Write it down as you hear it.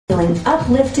Feeling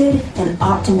uplifted and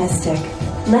optimistic.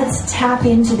 Let's tap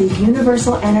into the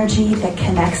universal energy that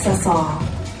connects us all.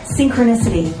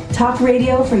 Synchronicity Talk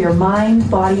Radio for your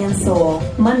mind, body, and soul.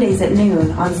 Mondays at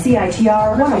noon on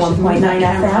CITR 101.9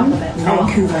 FM,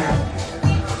 Vancouver.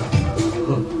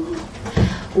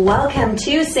 Welcome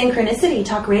to Synchronicity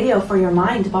Talk Radio for your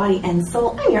mind, body, and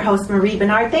soul. I'm your host, Marie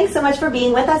Benard. Thanks so much for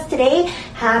being with us today.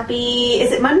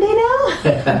 Is it Monday now?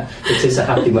 It is a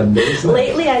happy Monday, isn't it?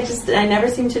 Lately, I never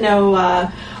seem to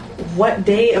know what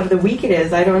day of the week it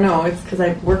is. I don't know. It's because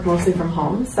I work mostly from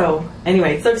home. So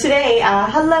anyway, so today,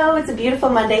 hello, it's a beautiful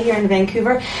Monday here in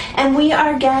Vancouver, and we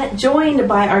are joined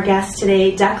by our guest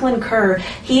today, Declan Kerr.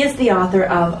 He is the author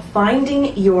of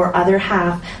Finding Your Other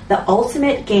Half, the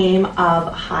ultimate game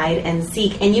of hide and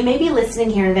seek. And you may be listening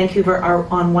here in Vancouver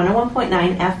on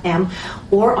 101.9 FM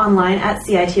or online at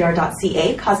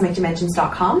CITR.ca,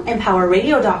 CosmicDimensions.com,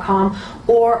 EmpowerRadio.com,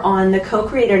 or on the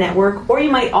Co-Creator Network, or you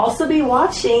might also be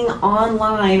watching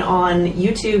online on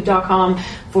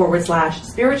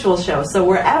YouTube.com/spiritual show. So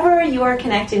wherever you are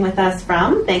connecting with us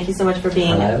from, thank you so much for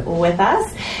being with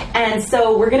us. And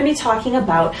so we're going to be talking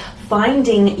about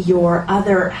finding your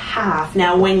other half.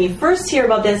 Now, when you first hear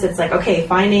about this, it's like, okay,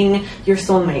 finding your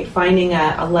soulmate, finding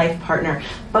a life partner.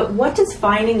 But what does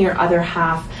finding your other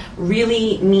half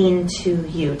really mean to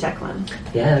you, Declan?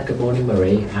 Yeah, good morning,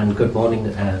 Marie, and good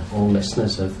morning, all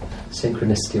listeners of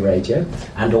Synchronicity Radio,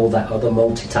 and all that other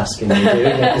multitasking you're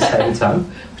doing at the same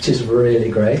time, which is really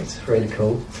great, really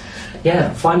cool.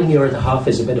 Yeah, finding your other half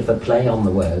is a bit of a play on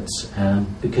the words,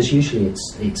 because usually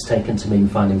it's taken to mean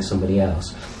finding somebody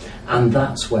else. And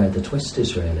that's where the twist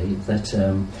is, really, that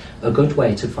a good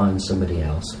way to find somebody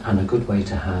else and a good way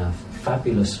to have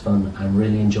fabulous fun and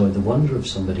really enjoy the wonder of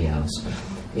somebody else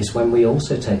is when we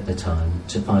also take the time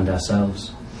to find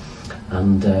ourselves.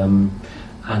 And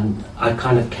I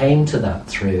kind of came to that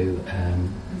through a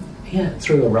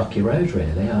rocky road,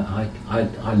 really. I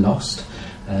lost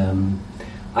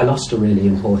a really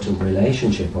important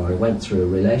relationship, or I went through a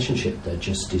relationship that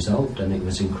just dissolved, and it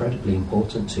was incredibly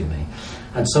important to me.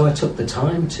 And so I took the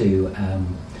time to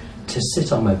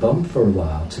sit on my bum for a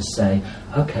while to say,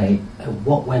 okay,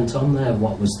 what went on there?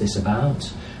 What was this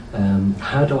about?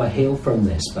 How do I heal from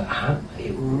this? But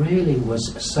it really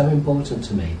was so important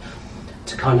to me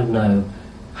to kind of know,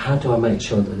 how do I make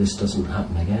sure that this doesn't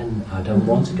happen again? I don't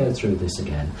want to go through this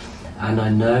again. And I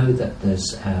know that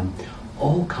there's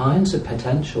all kinds of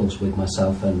potentials with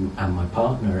myself and my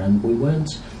partner, and we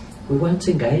weren't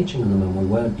engaging in them, and we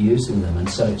weren't using them. And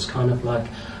so it's kind of like,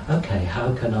 okay,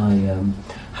 how can I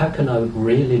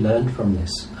really learn from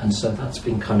this? And so that's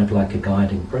been kind of like a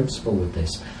guiding principle with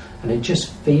this. And it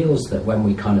just feels that when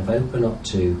we kind of open up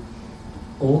to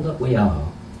all that we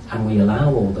are, and we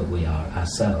allow all that we are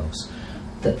ourselves,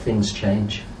 that things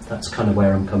change. That's kind of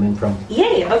where I'm coming from.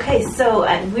 Yay! Okay, so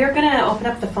we're going to open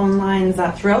up the phone lines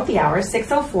throughout the hour,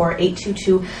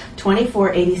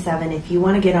 604-822-2487, if you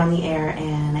want to get on the air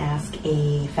and ask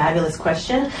a fabulous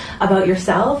question about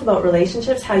yourself, about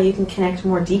relationships, how you can connect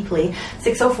more deeply,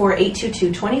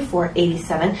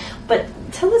 604-822-2487. But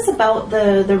tell us about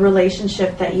the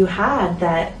relationship that you had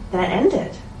that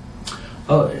ended.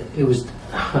 Oh, it was,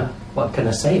 what can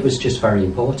I say? It was just very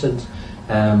important.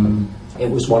 It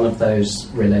was one of those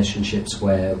relationships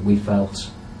where we felt,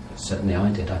 certainly I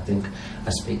did, I think, I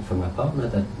speak for my partner,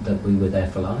 that we were there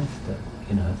for life, that,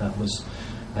 you know, that was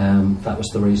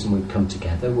the reason we'd come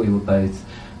together. We were both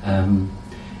on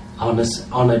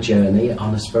a journey,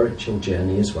 on a spiritual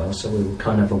journey as well, so we were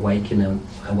kind of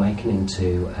awakening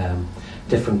to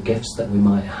different gifts that we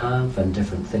might have and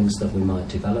different things that we might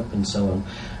develop and so on,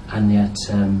 and yet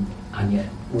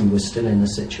we were still in a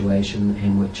situation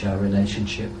in which our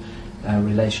relationship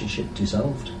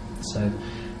dissolved. So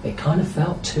it kind of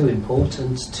felt too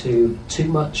important, too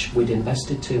much. We'd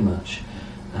invested too much,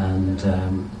 and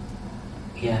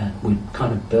we'd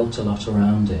kind of built a lot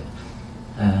around it.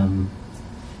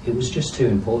 It was just too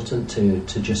important to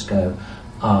just go,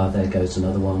 there goes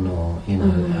another one, or, you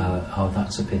know, oh,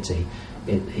 that's a pity.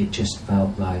 It just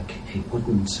felt like it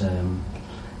wouldn't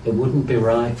be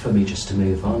right for me just to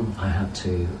move on. I had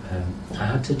to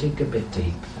dig a bit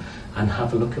deep and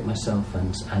have a look at myself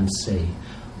and see,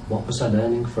 what was I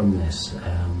learning from this?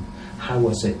 How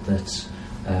was it that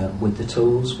with the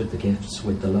tools, with the gifts,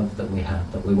 with the love that we had,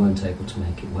 that we weren't able to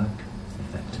make it work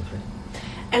effectively?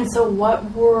 And so what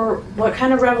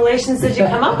kind of revelations did you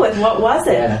come up with? What was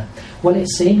it? Yeah. Well, it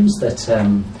seems that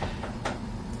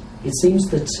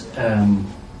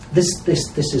this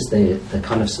is the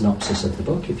kind of synopsis of the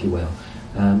book, if you will,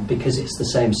 because it's the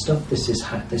same stuff. This is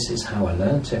how I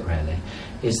learnt it, really.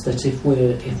 Is that if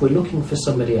we're looking for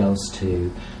somebody else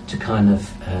to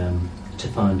to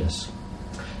find us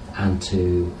and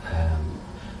to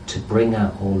bring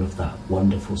out all of that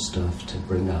wonderful stuff, to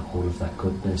bring out all of that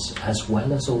goodness, as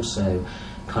well as also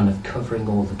kind of covering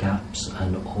all the gaps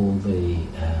and all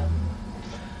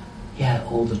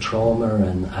the trauma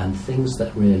and things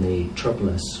that really trouble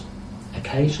us.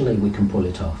 Occasionally we can pull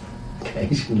it off,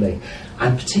 occasionally,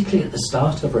 and particularly at the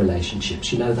start of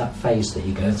relationships, you know, that phase that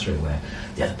you go through where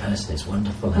the other person is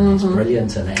wonderful and it's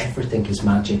brilliant and everything is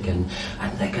magic, and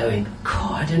they're going,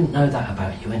 God, I didn't know that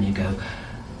about you, and you go,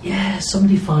 yeah,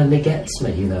 somebody finally gets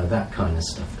me, you know, that kind of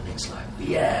stuff. And it's like,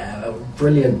 yeah,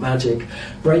 brilliant, magic,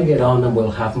 bring it on, and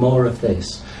we'll have more of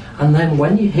this. And then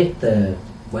when you hit the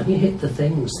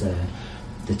things there,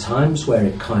 the times where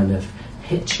it kind of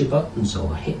hits your buttons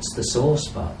or hits the sore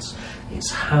spots,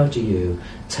 it's how do you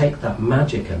take that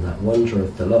magic and that wonder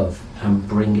of the love and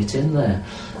bring it in there.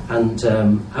 And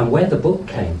where the book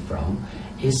came from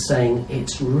is saying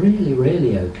it's really,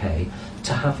 really okay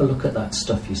to have a look at that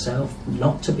stuff yourself,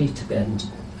 not to be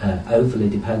overly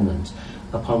dependent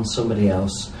upon somebody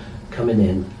else coming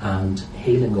in and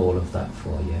healing all of that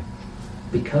for you.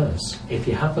 Because if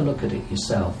you have a look at it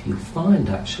yourself, you'll find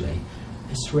actually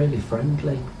it's really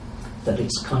friendly, that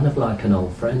it's kind of like an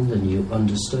old friend and you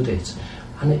understood it.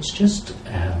 And it's just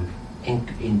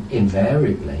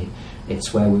invariably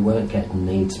it's where we weren't getting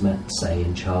needs met, say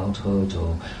in childhood,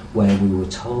 or where we were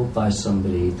told by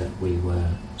somebody that we were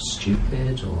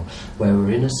stupid, or where we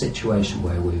were in a situation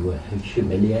where we were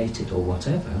humiliated or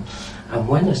whatever. And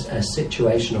when a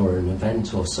situation or an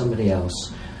event or somebody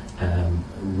else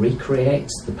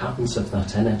recreates the patterns of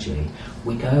that energy,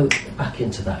 we go back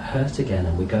into that hurt again,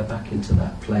 and we go back into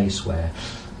that place where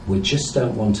we just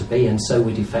don't want to be, and so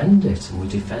we defend it, and we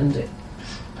defend it.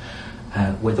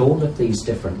 With all of these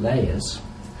different layers,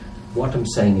 what I'm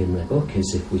saying in the book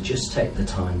is if we just take the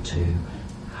time to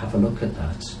have a look at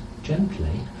that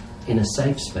gently, in a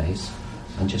safe space,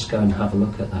 and just go and have a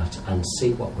look at that and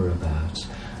see what we're about,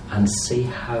 and see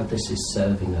how this is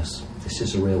serving us. This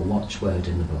is a real watchword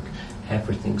in the book.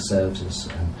 Everything serves us,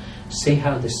 and see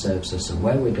how this serves us and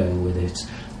where we're going with it,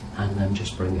 and then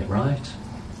just bring it right.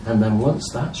 And then once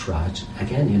that's right,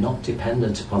 again, you're not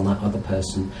dependent upon that other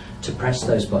person to press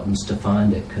those buttons to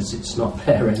find it, because it's not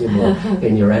there anymore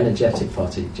in your energetic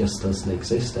pot. It just doesn't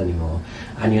exist anymore.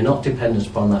 And you're not dependent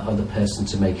upon that other person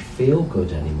to make you feel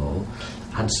good anymore.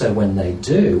 And so when they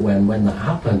do, when that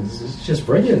happens, it's just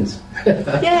brilliant.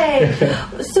 Yay!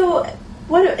 So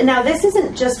now this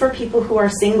isn't just for people who are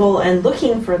single and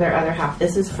looking for their other half.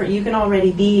 This is for, you can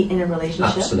already be in a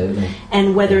relationship. Absolutely.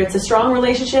 And whether it's a strong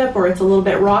relationship or it's a little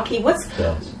bit rocky,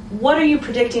 what are you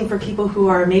predicting for people who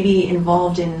are maybe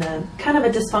involved in kind of a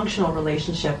dysfunctional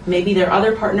relationship? Maybe their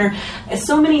other partner,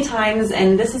 so many times,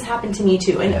 and this has happened to me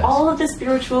too, and all of the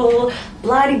spiritual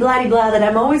blah-de-blah-de-blah that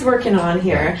I'm always working on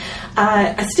here,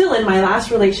 still in my last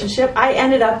relationship, I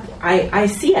ended up, I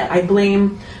see it, I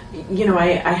blame, you know,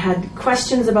 I had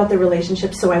questions about the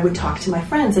relationship, so I would talk to my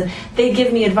friends, and they'd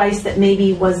give me advice that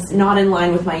maybe was not in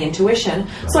line with my intuition,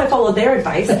 so I followed their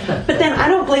advice. But then I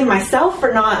don't blame myself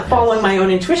for not following my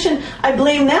own intuition. I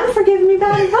blame them for giving me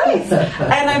bad advice.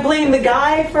 And I blame the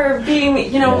guy for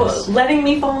being, you know, letting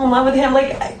me fall in love with him.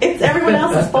 Like, it's everyone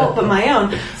else's fault but my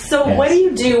own. So what do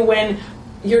you do when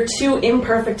you're two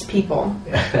imperfect people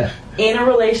in a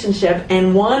relationship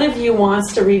and one of you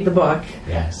wants to read the book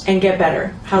and get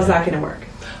better? How's that going to work?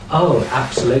 Oh,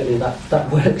 absolutely.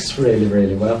 That works really,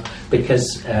 really well,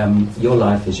 because your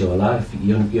life is your life.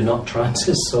 You're not trying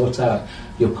to sort out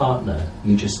your partner.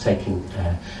 You're just taking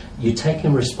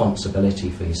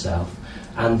responsibility for yourself.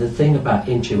 And the thing about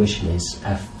intuition is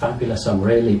fabulous. I'm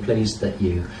really pleased that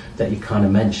you kind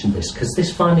of mentioned this, because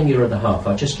this finding your other half,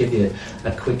 I'll just give you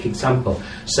a quick example.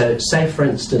 So say, for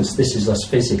instance, this is us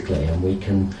physically, and we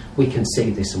can see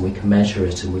this, and we can measure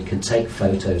it, and we can take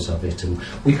photos of it, and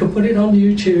we can put it on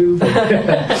YouTube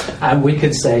and we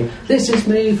can say, this is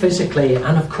me physically,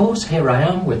 and of course here I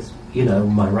am with, you know,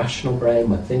 my rational brain,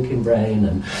 my thinking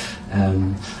brain,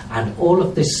 and all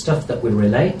of this stuff that we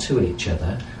relate to each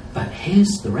other. But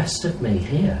here's the rest of me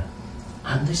here,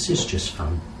 and this is just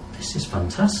fun. This is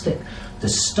fantastic.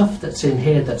 There's stuff that's in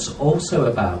here that's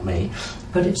also about me,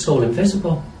 but it's all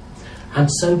invisible. And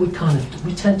so we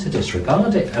tend to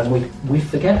disregard it, and we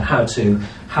forget how to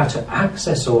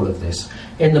access all of this.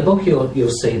 In the book, you'll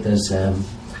see there's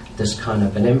kind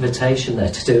of an invitation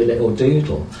there to do a little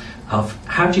doodle of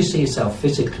how do you see yourself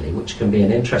physically, which can be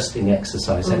an interesting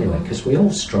exercise anyway, because we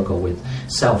all struggle with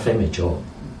self-image, or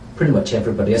pretty much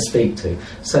everybody I speak to,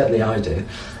 certainly I do.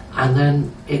 And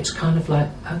then it's kind of like,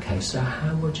 okay, so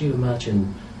how would you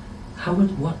imagine,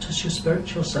 what does your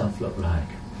spiritual self look like?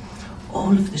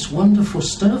 all of this wonderful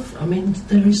stuff. I mean,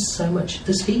 there is so much,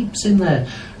 there's heaps in there.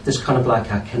 There's kind of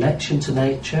like our connection to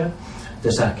nature,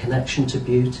 there's our connection to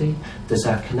beauty, there's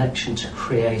our connection to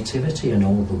creativity and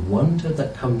all the wonder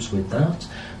that comes with that.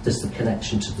 There's the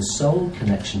connection to the soul,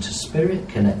 connection to spirit,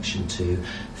 connection to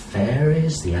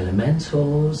fairies, the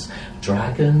elementals,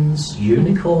 dragons,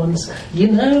 unicorns.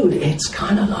 You know, it's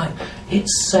kind of like,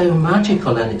 it's so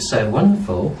magical and it's so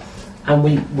wonderful. And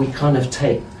we kind of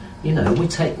take, you know, we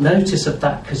take notice of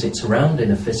that because it's around in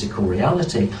a physical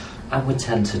reality, and we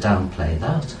tend to downplay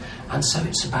that. And so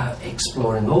it's about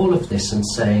exploring all of this and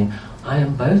saying, I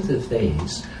am both of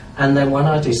these. And then when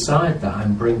I decide that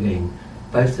I'm bringing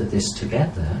both of this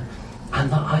together, and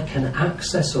that I can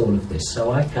access all of this,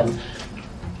 so I can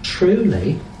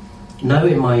truly know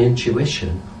in my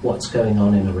intuition what's going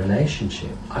on in a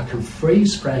relationship. I can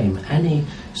freeze frame any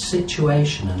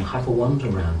situation and have a wander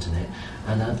around in it,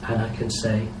 and I can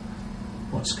say,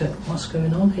 what's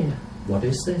going on here? What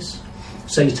is this?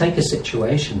 So you take a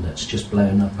situation that's just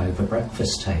blown up over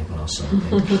breakfast table or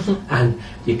something, and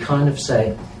you kind of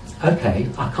say, okay,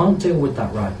 I can't deal with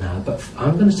that right now, but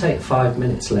I'm going to take 5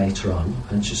 minutes later on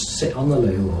and just sit on the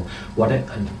loo or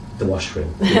whatever, the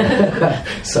washroom.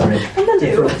 Sorry,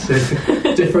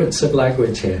 difference of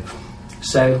language here.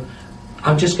 So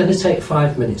I'm just going to take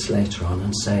 5 minutes later on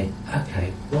and say,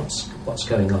 okay, what's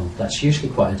going on? That's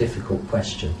usually quite a difficult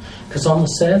question, because on the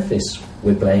surface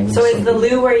we're blaming. So is the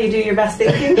loo where you do your best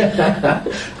thinking?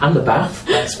 And the bath,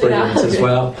 that's brilliant as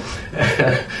well.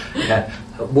 Yeah.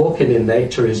 Walking in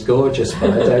nature is gorgeous,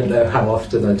 but I don't know how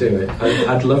often I do it.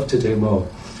 I'd love to do more.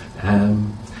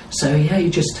 So yeah, you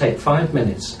just take 5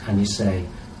 minutes and you say,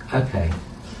 okay,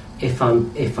 if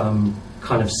I'm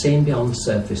kind of seeing beyond the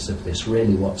surface of this,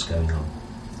 really what's going on?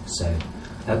 So,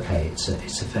 okay, it's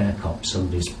a fair cop,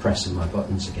 somebody's pressing my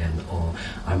buttons again, or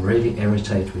I'm really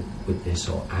irritated with this,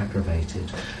 or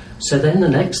aggravated. So then the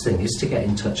next thing is to get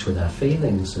in touch with our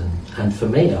feelings, and for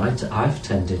me, I've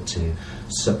tended to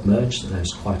submerge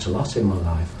those quite a lot in my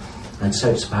life. And so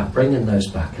it's about bringing those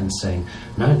back and saying,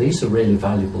 no, these are really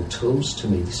valuable tools to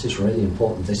me. This is really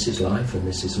important. This is life and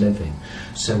this is living.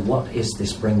 So what is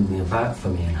this bringing about for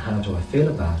me, and how do I feel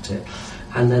about it?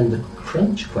 And then the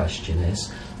crunch question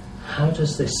is, how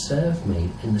does this serve me,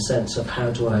 in the sense of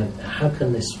how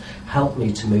can this help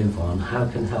me to move on? How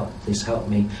can this help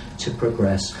me to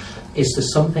progress? Is there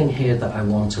something here that I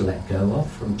want to let go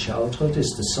of from childhood?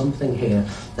 Is there something here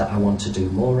that I want to do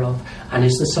more of? And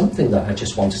is there something that I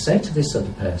just want to say to this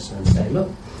other person and say, look,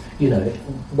 you know,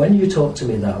 when you talk to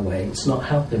me that way, it's not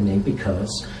helping me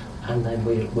because, and then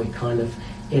we're kind of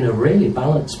in a really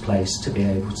balanced place to be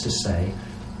able to say,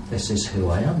 this is who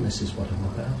I am, this is what I'm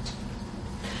about.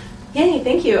 Yay,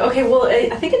 thank you. Okay, well,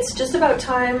 I think it's just about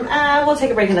time. We'll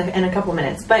take a break in a couple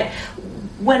minutes. But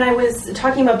when I was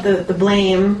talking about the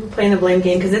blame, playing the blame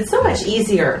game, because it's so much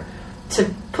easier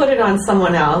to put it on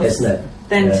someone else, isn't it,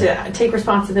 than to take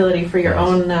responsibility for your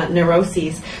own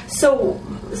neuroses. So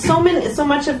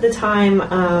much of the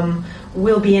time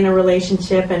we'll be in a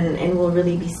relationship and we'll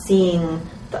really be seeing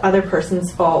the other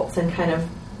person's faults and kind of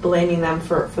blaming them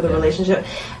for the relationship.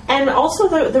 And also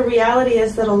the reality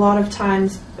is that a lot of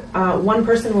times one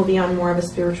person will be on more of a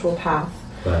spiritual path,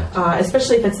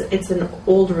 especially if it's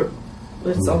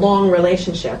a long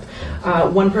relationship.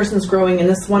 One person's growing in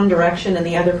this one direction and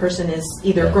the other person is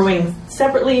either growing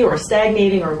separately or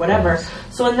stagnating or whatever.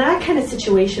 So in that kind of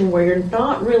situation where you're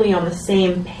not really on the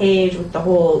same page with the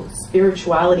whole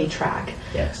spirituality track,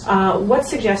 what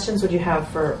suggestions would you have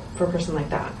for a person like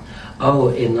that? Oh,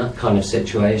 in that kind of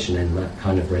situation, in that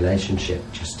kind of relationship,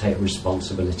 just take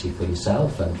responsibility for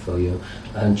yourself and for your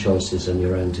own choices and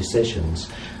your own decisions.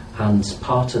 And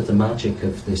part of the magic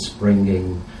of this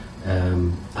bringing,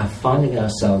 of finding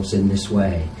ourselves in this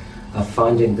way, of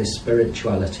finding this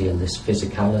spirituality and this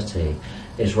physicality,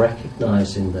 is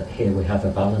recognising that here we have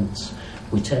a balance.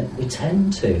 We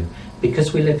tend to,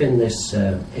 because we live in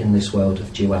this world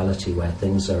of duality where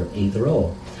things are either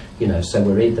or. You know, so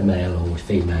we're either male or we're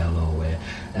female, or we're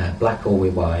black or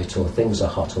we're white, or things are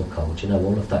hot or cold, you know,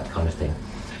 all of that kind of thing,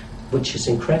 which is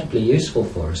incredibly useful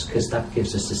for us because that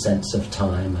gives us a sense of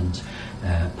time, and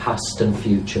past and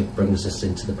future brings us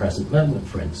into the present moment,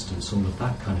 for instance, all of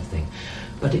that kind of thing.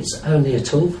 But it's only a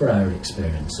tool for our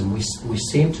experience, and we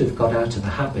seem to have got out of the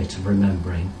habit of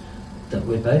remembering that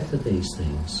we're both of these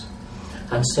things.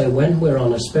 And so when we're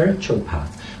on a spiritual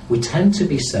path, we tend to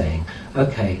be saying,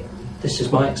 okay, this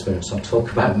is my experience, I'll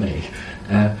talk about me.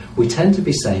 We tend to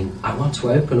be saying, I want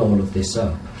to open all of this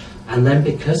up. And then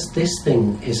because this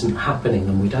thing isn't happening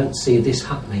and we don't see this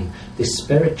happening, this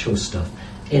spiritual stuff,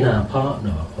 in our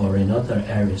partner or in other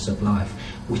areas of life,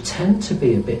 we tend to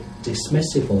be a bit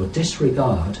dismissive or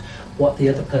disregard what the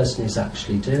other person is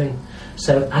actually doing.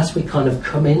 So as we kind of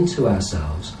come into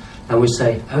ourselves and we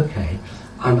say, okay,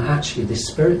 I'm actually this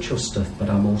spiritual stuff, but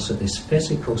I'm also this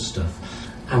physical stuff,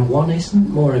 and one isn't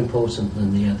more important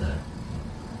than the other.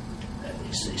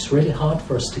 It's really hard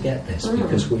for us to get this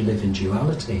because we live in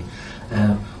duality.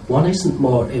 One isn't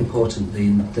more important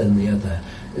than the other.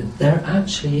 They're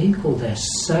actually equal. They're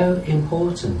so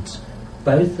important,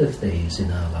 both of these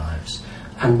in our lives.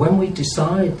 And when we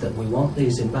decide that we want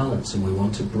these in balance and we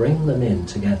want to bring them in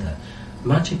together,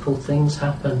 magical things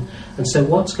happen. And so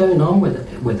what's going on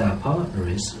with our partner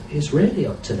is really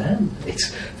up to them.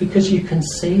 It's because you can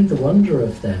see the wonder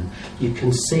of them. You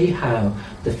can see how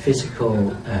the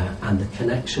physical and the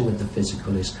connection with the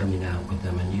physical is coming out with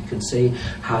them, and you can see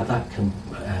how that can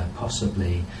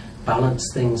possibly balance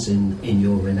things in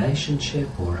your relationship,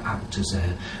 or act as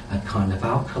a kind of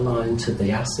alkaline to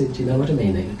the acid. You know what I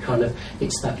mean?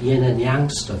 It's that yin and yang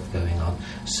stuff going on.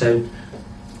 So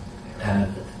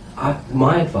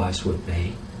my advice would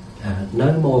be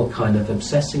no more kind of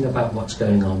obsessing about what's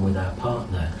going on with our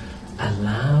partner.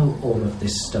 Allow all of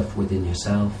this stuff within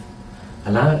yourself.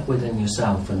 Allow it within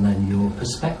yourself, and then your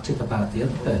perspective about the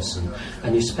other person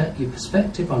and your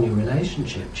perspective on your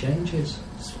relationship changes.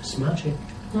 It's magic.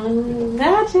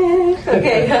 Magic.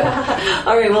 Okay.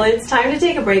 All right. Well, it's time to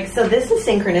take a break. So this is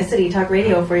Synchronicity Talk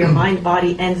Radio for your mind,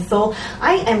 body, and soul.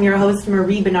 I am your host,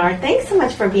 Marie Benard. Thanks so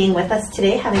much for being with us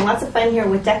today. Having lots of fun here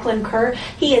with Declan Kerr.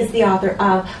 He is the author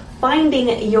of Finding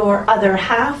Your Other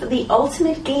Half, the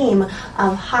ultimate game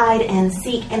of hide and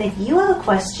seek. And if you have a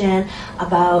question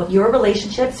about your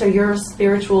relationships or your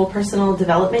spiritual personal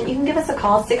development, you can give us a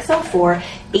call,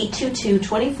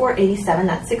 604-822-2487.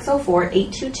 That's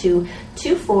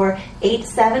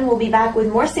 604-822-2487. We'll be back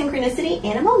with more Synchronicity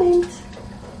in a moment.